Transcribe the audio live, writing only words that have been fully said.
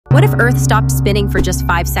What if Earth stopped spinning for just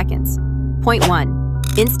 5 seconds? Point 1.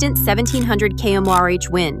 Instant 1700 km/h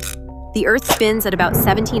wind. The Earth spins at about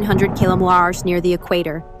 1700 km/h near the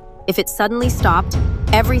equator. If it suddenly stopped,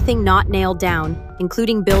 everything not nailed down,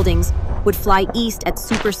 including buildings, would fly east at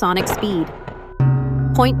supersonic speed.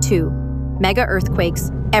 Point 2. Mega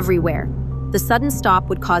earthquakes everywhere. The sudden stop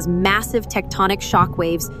would cause massive tectonic shock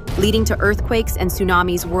waves, leading to earthquakes and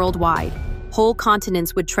tsunamis worldwide. Whole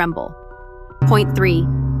continents would tremble. Point 3.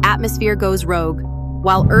 Atmosphere goes rogue.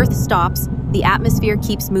 While Earth stops, the atmosphere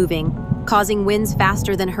keeps moving, causing winds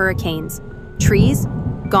faster than hurricanes. Trees?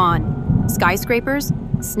 Gone. Skyscrapers?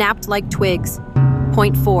 Snapped like twigs.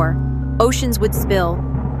 Point 4. Oceans would spill.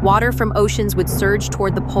 Water from oceans would surge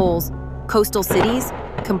toward the poles. Coastal cities?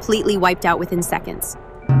 Completely wiped out within seconds.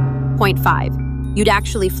 Point 5. You'd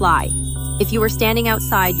actually fly. If you were standing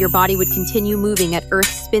outside, your body would continue moving at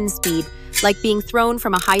Earth's spin speed, like being thrown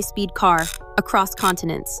from a high-speed car across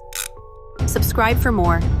continents. Subscribe for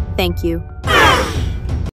more. Thank you.